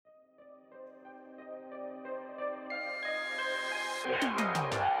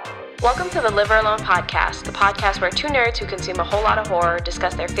Welcome to the Live or Alone podcast, the podcast where two nerds who consume a whole lot of horror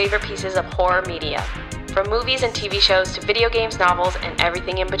discuss their favorite pieces of horror media. From movies and TV shows to video games, novels, and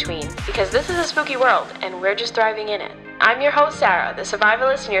everything in between. Because this is a spooky world, and we're just thriving in it. I'm your host, Sarah, the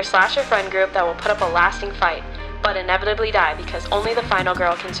survivalist in your slasher friend group that will put up a lasting fight, but inevitably die because only the final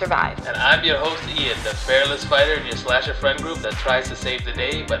girl can survive. And I'm your host, Ian, the fearless fighter in your slasher friend group that tries to save the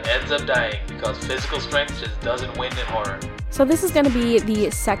day, but ends up dying because physical strength just doesn't win in horror. So this is going to be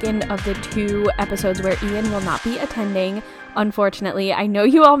the second of the two episodes where Ian will not be attending. Unfortunately, I know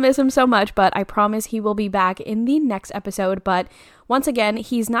you all miss him so much, but I promise he will be back in the next episode. But once again,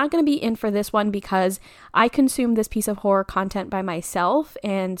 he's not going to be in for this one because I consumed this piece of horror content by myself.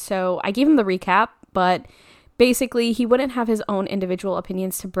 And so I gave him the recap, but basically he wouldn't have his own individual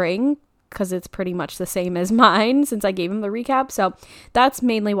opinions to bring because it's pretty much the same as mine since I gave him the recap. So that's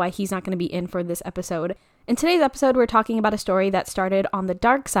mainly why he's not going to be in for this episode. In today's episode, we're talking about a story that started on the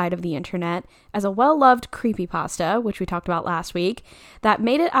dark side of the internet as a well-loved creepypasta, which we talked about last week, that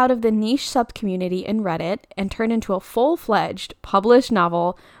made it out of the niche sub-community in Reddit and turned into a full-fledged published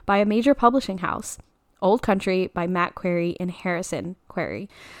novel by a major publishing house, Old Country by Matt Query and Harrison Query.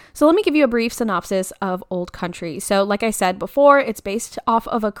 So let me give you a brief synopsis of Old Country. So like I said before, it's based off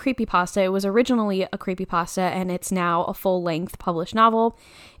of a creepypasta. It was originally a creepypasta and it's now a full-length published novel.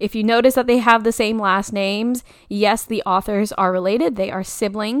 If you notice that they have the same last names, yes, the authors are related. They are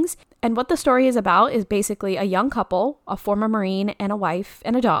siblings. And what the story is about is basically a young couple, a former Marine and a wife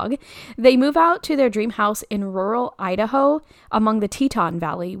and a dog. They move out to their dream house in rural Idaho among the Teton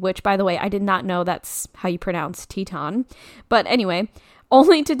Valley, which, by the way, I did not know that's how you pronounce Teton. But anyway,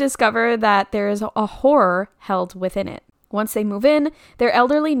 only to discover that there is a horror held within it. Once they move in, their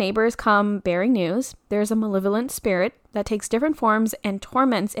elderly neighbors come bearing news. There's a malevolent spirit that takes different forms and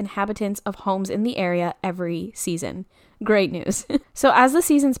torments inhabitants of homes in the area every season. Great news. So as the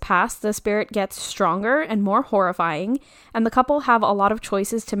seasons pass, the spirit gets stronger and more horrifying, and the couple have a lot of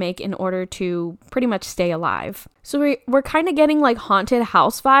choices to make in order to pretty much stay alive. So we're kind of getting like haunted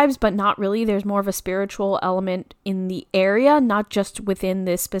house vibes, but not really. There's more of a spiritual element in the area, not just within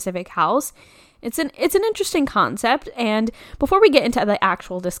this specific house. It's an interesting concept, and before we get into the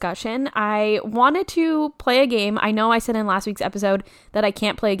actual discussion, I wanted to play a game. I know I said in last week's episode that I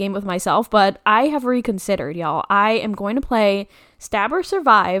can't play a game with myself, but I have reconsidered, y'all. I am going to play Stab or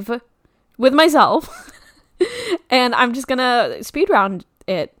Survive with myself, and I'm just gonna speed round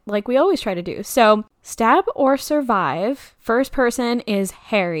it like we always try to do. So, Stab or Survive, first person is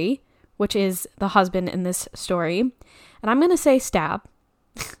Harry, which is the husband in this story, and I'm gonna say stab.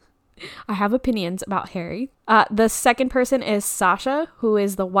 I have opinions about Harry. The second person is Sasha, who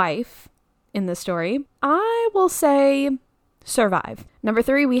is the wife in the story. I will say survive. Number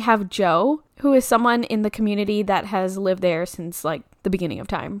 3, we have Joe, who is someone in the community that has lived there since like the beginning of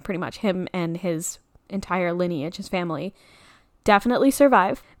time. Pretty much him and his entire lineage, his family. Definitely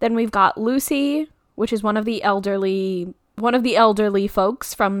survive. Then we've got Lucy, which is one of the elderly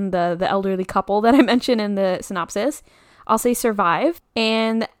folks from the elderly couple that I mentioned in the synopsis. I'll say survive.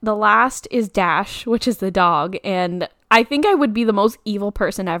 And the last is Dash, which is the dog. And I think I would be the most evil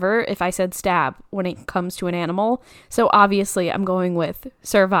person ever if I said stab when it comes to an animal. So obviously I'm going with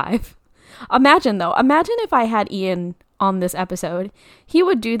survive. Imagine if I had Ian on this episode. He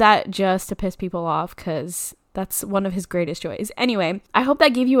would do that just to piss people off because that's one of his greatest joys. Anyway, I hope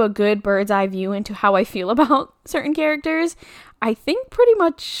that gave you a good bird's eye view into how I feel about certain characters. I think pretty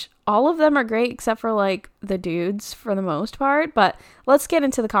much all of them are great except for like the dudes for the most part, but let's get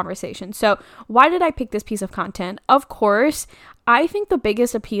into the conversation. So why did I pick this piece of content? Of course, I think the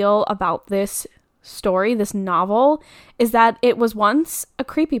biggest appeal about this story, this novel, is that it was once a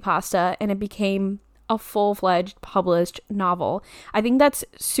creepypasta and it became a full-fledged published novel. I think that's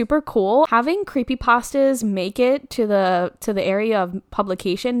super cool. Having creepypastas make it to the area of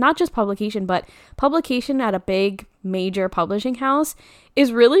publication, not just publication, but publication at a big major publishing house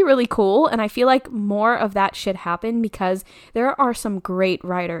is really, really cool. And I feel like more of that should happen because there are some great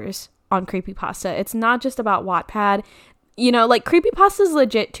writers on creepypasta. It's not just about Wattpad. You know, like creepypasta is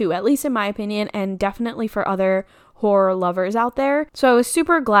legit too, at least in my opinion, and definitely for other horror lovers out there. So I was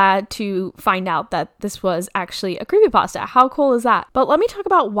super glad to find out that this was actually a creepypasta. How cool is that? But let me talk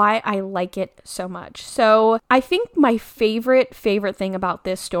about why I like it so much. So I think my favorite thing about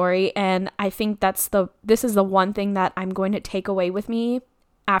this story, and I think this is the one thing that I'm going to take away with me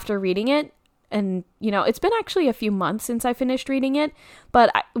after reading it. And, you know, it's been actually a few months since I finished reading it,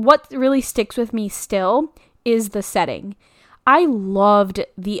 but what really sticks with me still is the setting. I loved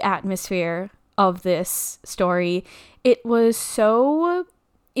the atmosphere of this story. It was so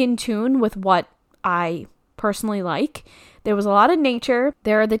in tune with what I personally like. There was a lot of nature.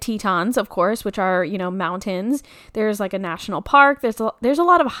 There are the Tetons, of course, which are, mountains. There's like a national park. There's a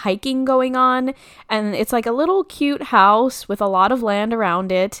lot of hiking going on. And it's like a little cute house with a lot of land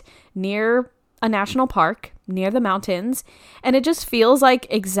around it near a national park, near the mountains. And it just feels like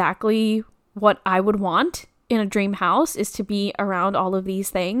exactly what I would want in a dream house, is to be around all of these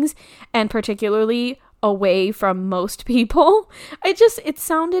things, and particularly away from most people. It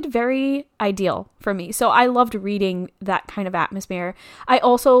sounded very ideal for me. So I loved reading that kind of atmosphere. I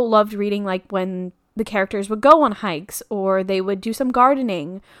also loved reading like when the characters would go on hikes, or they would do some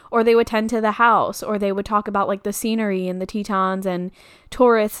gardening, or they would tend to the house, or they would talk about like the scenery and the Tetons and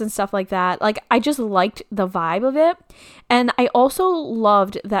tourists and stuff like that. Like, I just liked the vibe of it. And I also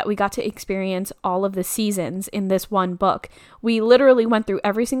loved that we got to experience all of the seasons in this one book. We literally went through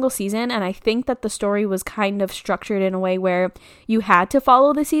every single season, and I think that the story was kind of structured in a way where you had to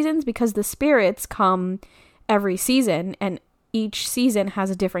follow the seasons because the spirits come every season, and each season has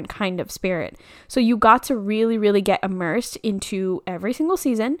a different kind of spirit. So you got to really, really get immersed into every single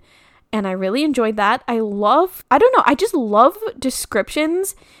season. And I really enjoyed that. I just love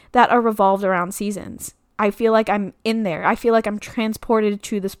descriptions that are revolved around seasons. I feel like I'm in there. I feel like I'm transported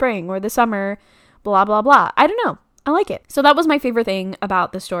to the spring or the summer, blah, blah, blah. I don't know. I like it. So that was my favorite thing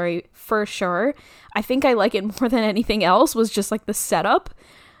about the story for sure. I think I like it more than anything else was just like the setup,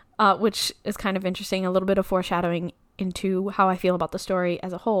 which is kind of interesting, a little bit of foreshadowing into how I feel about the story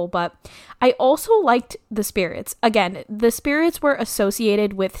as a whole. But I also liked the spirits. Again, the spirits were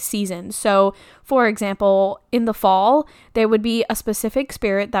associated with seasons. So for example, in the fall, there would be a specific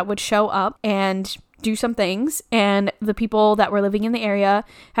spirit that would show up and do some things, and the people that were living in the area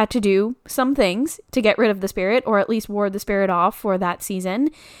had to do some things to get rid of the spirit, or at least ward the spirit off for that season.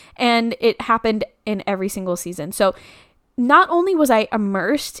 And it happened in every single season. So not only was I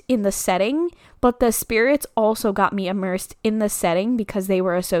immersed in the setting, but the spirits also got me immersed in the setting because they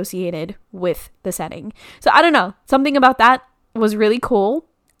were associated with the setting. So I don't know, something about that was really cool.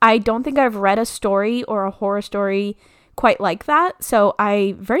 I don't think I've read a story or a horror story quite like that, so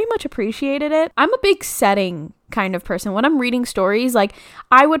I very much appreciated it. I'm a big setting kind of person. When I'm reading stories, like,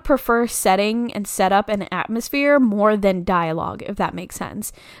 I would prefer setting and setup and atmosphere more than dialogue, if that makes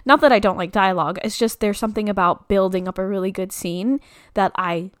sense. Not that I don't like dialogue, it's just there's something about building up a really good scene that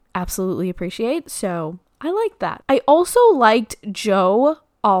I absolutely appreciate, so I like that. I also liked Joe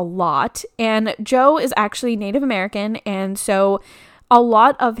a lot, and Joe is actually Native American, and so a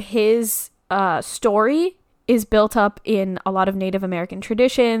lot of his story is built up in a lot of Native American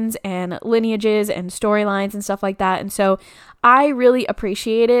traditions and lineages and storylines and stuff like that. And so I really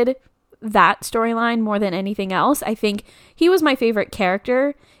appreciated that storyline more than anything else. I think he was my favorite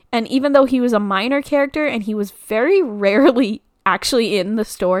character. And even though he was a minor character and he was very rarely actually in the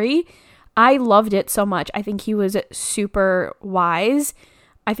story, I loved it so much. I think he was super wise.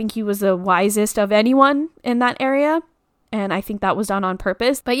 I think he was the wisest of anyone in that area. And I think that was done on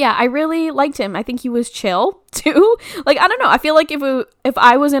purpose. But yeah, I really liked him. I think he was chill too. Like, I don't know. I feel like if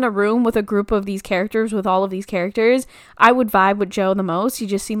I was in a room with a group of these characters, with all of these characters, I would vibe with Joe the most. He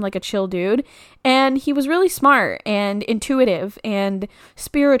just seemed like a chill dude. And he was really smart and intuitive and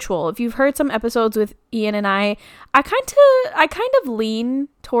spiritual. If you've heard some episodes with Ian and I kind of lean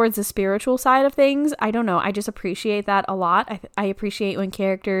towards the spiritual side of things. I don't know. I just appreciate that a lot. I appreciate when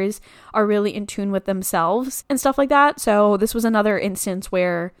characters are really in tune with themselves and stuff like that. So this was another instance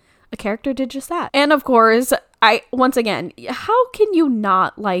where a character did just that. And of course, once again, how can you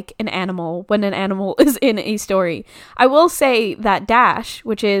not like an animal when an animal is in a story? I will say that Dash,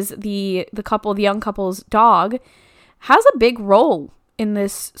 which is the young couple's dog, has a big role in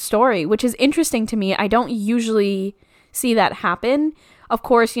this story, which is interesting to me. I don't usually see that happen. Of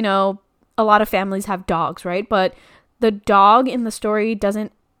course, a lot of families have dogs, right? But the dog in the story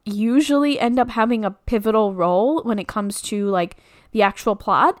doesn't usually end up having a pivotal role when it comes to like the actual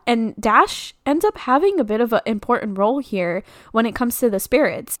plot, and Dash ends up having a bit of an important role here when it comes to the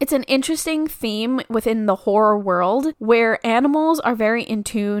spirits. It's an interesting theme within the horror world where animals are very in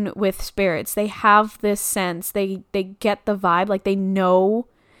tune with spirits. They have this sense, they get the vibe, like they know,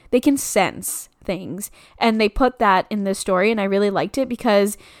 they can sense things, and they put that in this story, and I really liked it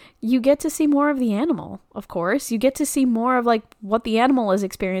because you get to see more of the animal, of course. You get to see more of like what the animal is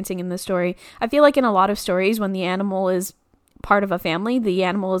experiencing in the story. I feel like in a lot of stories when the animal is part of a family, the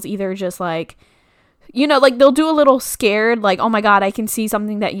animal is either just like, like they'll do a little scared, like, oh my god, I can see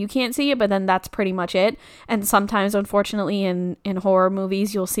something that you can't see, but then that's pretty much it. And sometimes, unfortunately, in horror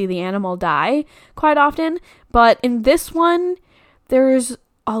movies, you'll see the animal die quite often. But in this one, there's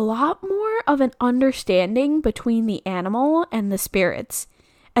a lot more of an understanding between the animal and the spirits.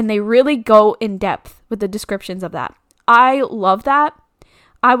 And they really go in depth with the descriptions of that. I love that.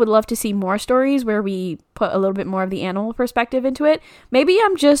 I would love to see more stories where we put a little bit more of the animal perspective into it. Maybe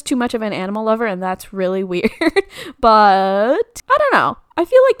I'm just too much of an animal lover and that's really weird, but I don't know. I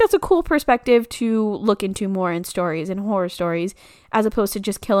feel like that's a cool perspective to look into more in stories and horror stories as opposed to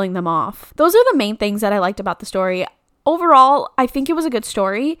just killing them off. Those are the main things that I liked about the story. Overall, I think it was a good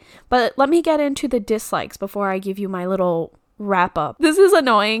story, but let me get into the dislikes before I give you my little wrap up. This is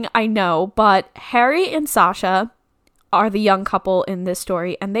annoying, I know, but Harry and Sasha are the young couple in this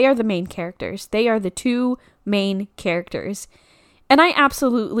story, and they are the main characters. They are the two main characters. And I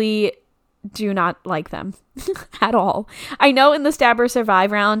absolutely do not like them at all. I know in the Stab or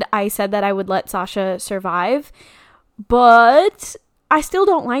Survive round, I said that I would let Sasha survive, but I still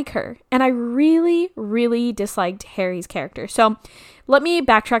don't like her. And I really, really disliked Harry's character. So let me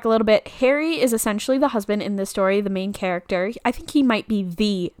backtrack a little bit. Harry is essentially the husband in this story, the main character. I think he might be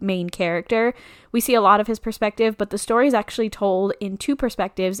the main character. We see a lot of his perspective, but the story is actually told in two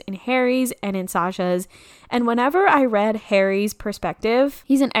perspectives, in Harry's and in Sasha's. And whenever I read Harry's perspective,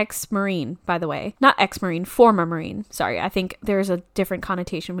 he's an ex-Marine, by the way. Not ex-Marine, former Marine. Sorry, I think there's a different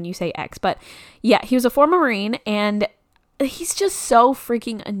connotation when you say ex. But yeah, he was a former Marine, and he's just so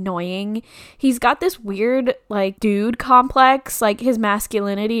freaking annoying. He's got this weird, like, dude complex. Like, his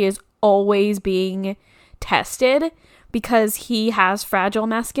masculinity is always being tested because he has fragile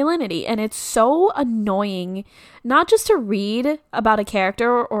masculinity. And it's so annoying, not just to read about a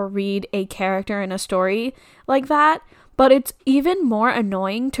character or read a character in a story like that, but it's even more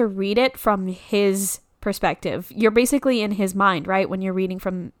annoying to read it from his perspective. You're basically in his mind, right? When you're reading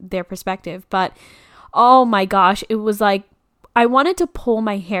from their perspective. But oh my gosh, it was like, I wanted to pull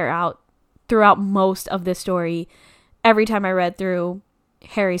my hair out throughout most of this story every time I read through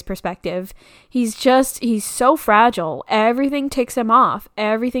Harry's perspective. He's so fragile. Everything ticks him off.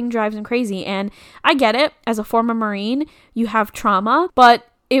 Everything drives him crazy. And I get it. As a former Marine, you have trauma, but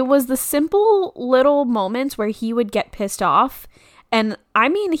it was the simple little moments where he would get pissed off. And I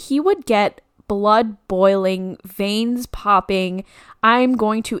mean, he would get blood boiling, veins popping. I'm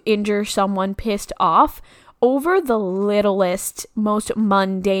going to injure someone pissed off over the littlest, most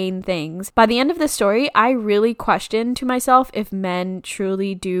mundane things. By the end of this story, I really questioned to myself if men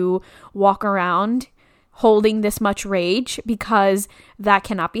truly do walk around holding this much rage, because that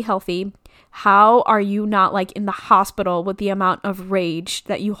cannot be healthy. How are you not like in the hospital with the amount of rage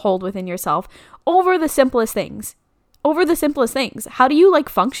that you hold within yourself over the simplest things? How do you like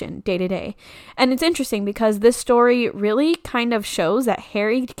function day to day? And it's interesting because this story really kind of shows that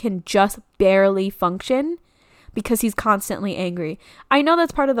Harry can just barely function because he's constantly angry. I know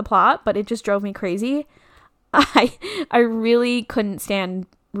that's part of the plot, but it just drove me crazy. I really couldn't stand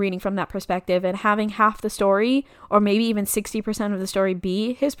reading from that perspective, and having half the story, or maybe even 60% of the story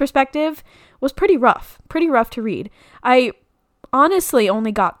be his perspective, was pretty rough to read. I honestly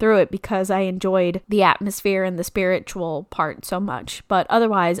only got through it because I enjoyed the atmosphere and the spiritual part so much, but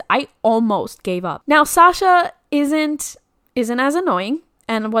otherwise I almost gave up. Now Sasha isn't as annoying,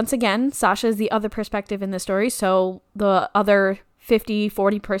 and once again Sasha is the other perspective in the story, so the other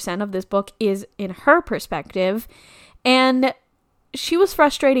 40% of this book is in her perspective, and she was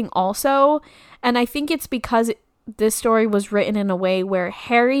frustrating also. And I think it's because this story was written in a way where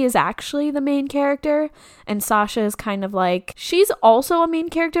Harry is actually the main character and Sasha is kind of like, she's also a main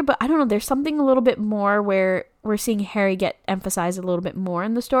character, but I don't know, there's something a little bit more where we're seeing Harry get emphasized a little bit more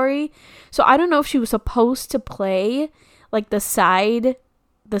in the story. So I don't know if she was supposed to play like the side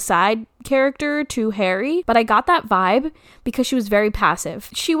character to Harry, but I got that vibe because she was very passive.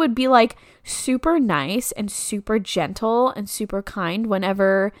 She would be like super nice and super gentle and super kind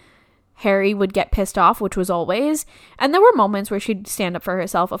whenever Harry would get pissed off, which was always. And there were moments where she'd stand up for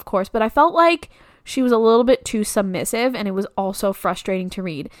herself, of course, but I felt like she was a little bit too submissive, and it was also frustrating to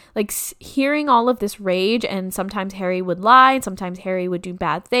read. Like hearing all of this rage, and sometimes Harry would lie, and sometimes Harry would do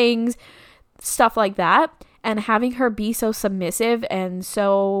bad things, stuff like that. And having her be so submissive and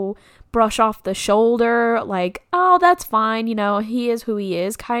so brush off the shoulder, like, oh, that's fine, you know, he is who he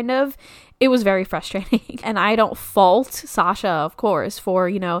is, kind of. It was very frustrating. And I don't fault Sasha, of course, for,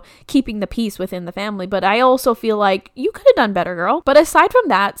 you know, keeping the peace within the family. But I also feel like you could have done better, girl. But aside from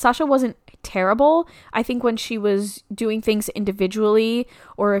that, Sasha wasn't terrible. I think when she was doing things individually,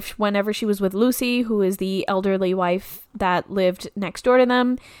 or whenever she was with Lucy, who is the elderly wife that lived next door to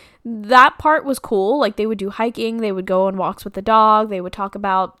them, that part was cool. Like they would do hiking, they would go on walks with the dog, they would talk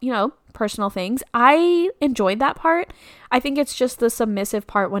about, you know, personal things. I enjoyed that part. I think it's just the submissive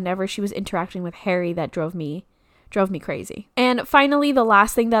part whenever she was interacting with Harry that drove me crazy. And finally, the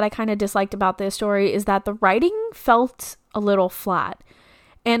last thing that I kind of disliked about this story is that the writing felt a little flat.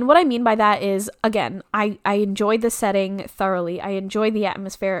 And what I mean by that is, again, I enjoyed the setting thoroughly. I enjoyed the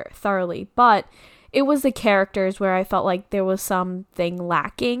atmosphere thoroughly, but it was the characters where I felt like there was something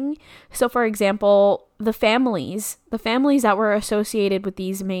lacking. So for example, the families that were associated with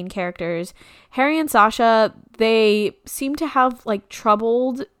these main characters, Harry and Sasha, they seem to have like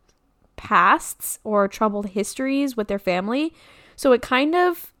troubled pasts or troubled histories with their family. So it kind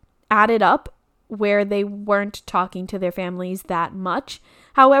of added up where they weren't talking to their families that much.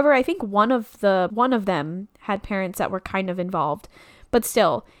 However, I think one of them had parents that were kind of involved. But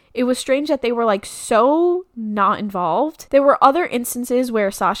still, it was strange that they were like so not involved. There were other instances where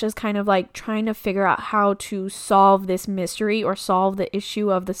Sasha's kind of like trying to figure out how to solve this mystery or solve the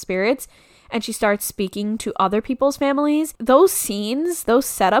issue of the spirits, and she starts speaking to other people's families. Those scenes, those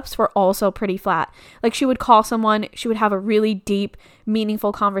setups were also pretty flat. Like she would call someone, she would have a really deep,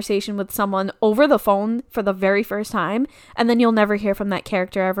 meaningful conversation with someone over the phone for the very first time, and then you'll never hear from that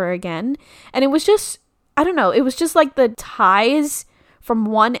character ever again. And it was just, I don't know, it was just like the ties from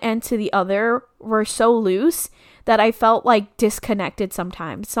one end to the other were so loose that I felt like disconnected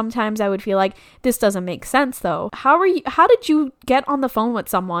sometimes. Sometimes I would feel like, this doesn't make sense though. How did you get on the phone with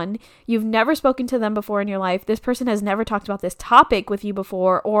someone? You've never spoken to them before in your life. This person has never talked about this topic with you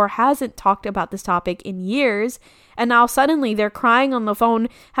before, or hasn't talked about this topic in years. And now suddenly they're crying on the phone,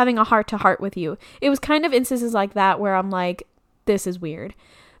 having a heart-to-heart with you. It was kind of instances like that where I'm like, this is weird.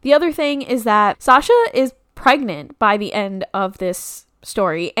 The other thing is that Sasha is pregnant by the end of this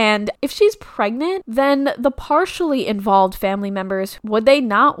story, and if she's pregnant, then the partially involved family members, would they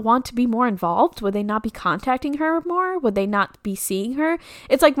not want to be more involved? Would they not be contacting her more? Would they not be seeing her?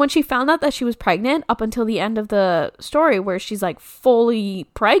 It's like when she found out that she was pregnant, up until the end of the story where she's like fully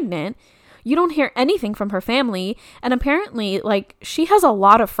pregnant, you don't hear anything from her family. And apparently, like, she has a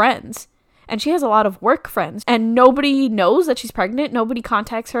lot of friends. And she has a lot of work friends, and nobody knows that she's pregnant. Nobody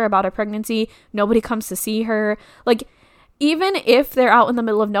contacts her about her pregnancy. Nobody comes to see her. Like, even if they're out in the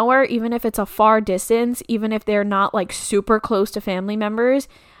middle of nowhere, even if it's a far distance, even if they're not like super close to family members,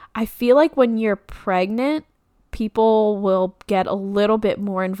 I feel like when you're pregnant, people will get a little bit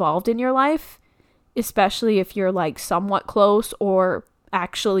more involved in your life, especially if you're like somewhat close or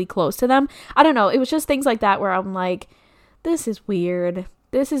actually close to them. I don't know. It was just things like that where I'm like, this is weird.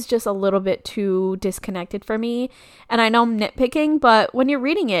 This is just a little bit too disconnected for me. And I know I'm nitpicking, but when you're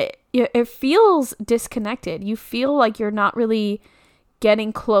reading it, it feels disconnected. You feel like you're not really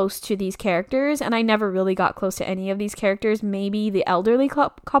getting close to these characters. And I never really got close to any of these characters. Maybe the elderly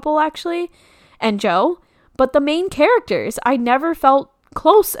couple, actually, and Joe. But the main characters, I never felt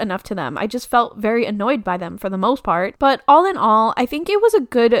close enough to them. I just felt very annoyed by them for the most part. But all in all, I think it was a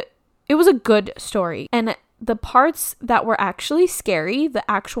good story. And the parts that were actually scary, the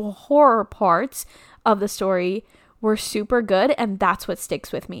actual horror parts of the story, were super good, and that's what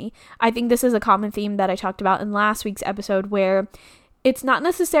sticks with me. I think this is a common theme that I talked about in last week's episode, where it's not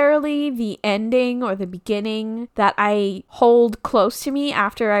necessarily the ending or the beginning that I hold close to me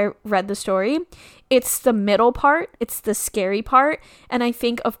after I read the story. It's the middle part, it's the scary part, and I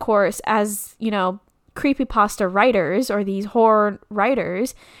think, of course, as, you know, creepypasta writers or these horror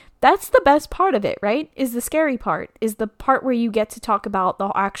writers, that's the best part of it, right? Is the scary part, is the part where you get to talk about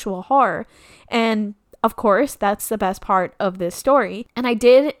the actual horror. And of course, that's the best part of this story. And I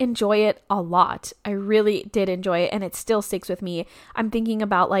did enjoy it a lot. I really did enjoy it, and it still sticks with me. I'm thinking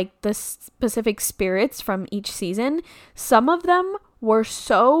about like the specific spirits from each season. Some of them were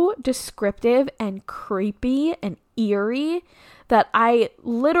so descriptive and creepy and eerie that I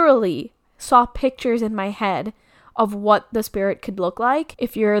literally saw pictures in my head of what the spirit could look like.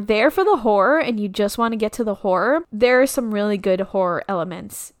 If you're there for the horror and you just want to get to the horror, there are some really good horror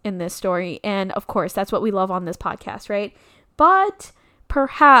elements in this story. And of course, that's what we love on this podcast, right? But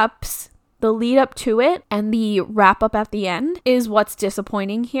perhaps the lead up to it and the wrap up at the end is what's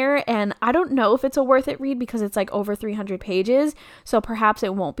disappointing here. And I don't know if it's a worth it read because it's like over 300 pages. So perhaps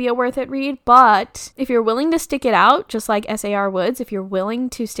it won't be a worth it read. But if you're willing to stick it out, just like S.A.R. Woods, if you're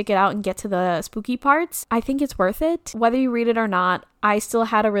willing to stick it out and get to the spooky parts, I think it's worth it. Whether you read it or not, I still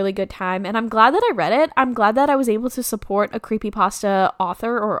had a really good time, and I'm glad that I read it. I'm glad that I was able to support a creepypasta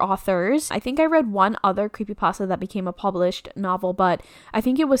author or authors. I think I read one other creepypasta that became a published novel, but I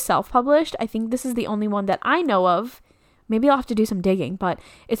think it was self-published. I think this is the only one that I know of. Maybe I'll have to do some digging, but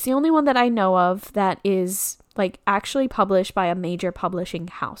it's the only one that I know of that is like actually published by a major publishing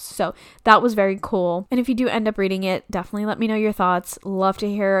house. So that was very cool. And if you do end up reading it, definitely let me know your thoughts. Love to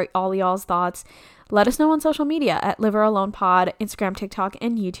hear all y'all's thoughts. Let us know on social media at Live or Alone Pod, Instagram, TikTok,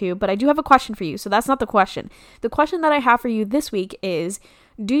 and YouTube. But I do have a question for you. So that's not the question. The question that I have for you this week is,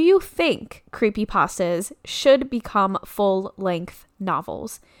 Do you think creepypastas should become full-length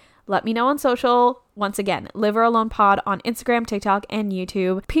novels? Let me know on social. Once again, Live or Alone Pod on Instagram, TikTok, and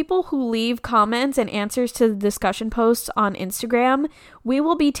YouTube. People who leave comments and answers to the discussion posts on Instagram, we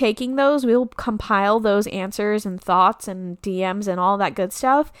will be taking those. We will compile those answers and thoughts and DMs and all that good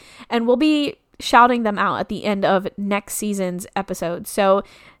stuff. And we'll be shouting them out at the end of next season's episode. So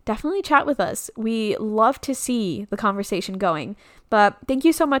definitely chat with us. We love to see the conversation going. But thank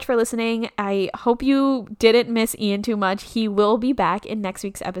you so much for listening. I hope you didn't miss Ian too much. He will be back in next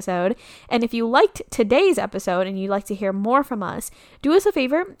week's episode. And if you liked today's episode and you'd like to hear more from us, do us a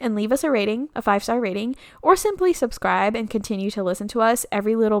favor and leave us a rating, a 5-star rating, or simply subscribe and continue to listen to us.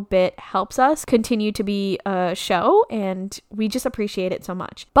 Every little bit helps us continue to be a show, and we just appreciate it so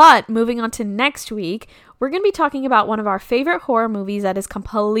much. But moving on to next week, we're going to be talking about one of our favorite horror movies that is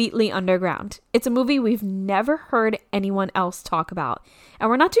completely underground. It's a movie we've never heard anyone else talk about. And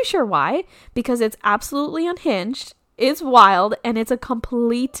we're not too sure why, because it's absolutely unhinged, it's wild, and it's a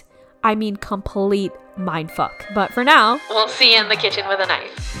complete mindfuck. But for now, we'll see you in the kitchen with a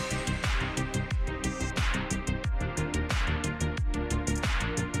knife.